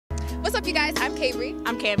What's up, you guys? I'm Cabri.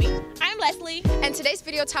 I'm Cami. I'm Leslie. And today's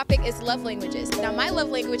video topic is love languages. Now, my love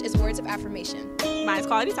language is words of affirmation. Mine's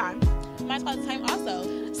quality time. Mine's quality time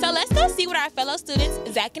also. So let's go see what our fellow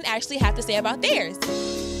students, Zach and Ashley, have to say about theirs.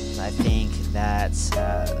 I think that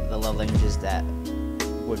the love languages that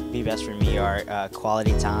would be best for me are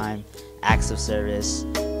quality time, acts of service,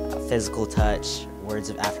 physical touch, words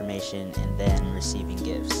of affirmation, and then receiving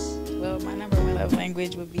gifts. Well, my number one love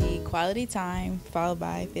language would be quality time, followed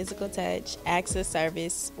by physical touch, acts of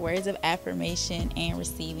service, words of affirmation, and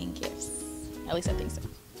receiving gifts. At least I think so.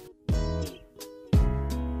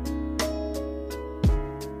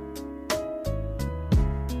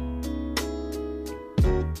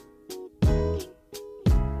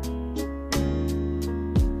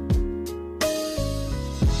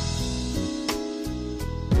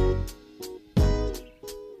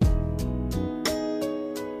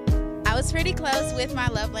 I was pretty close with my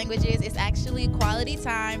love languages. It's actually quality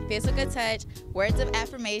time, physical touch, words of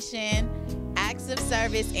affirmation, acts of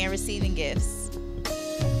service, and receiving gifts.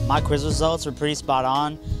 My quiz results were pretty spot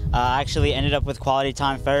on. I actually ended up with quality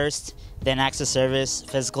time first, then acts of service,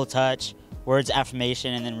 physical touch, words of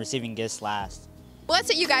affirmation, and then receiving gifts last. Well,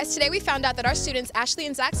 that's it, you guys. Today we found out that our students, Ashley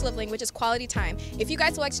and Zach's love language is quality time. If you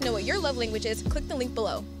guys would like to know what your love language is, click the link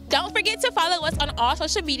below. Don't forget to follow us on all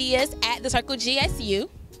social medias at The Circle GSU.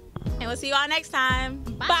 And we'll see you all next time.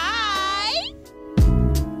 Bye.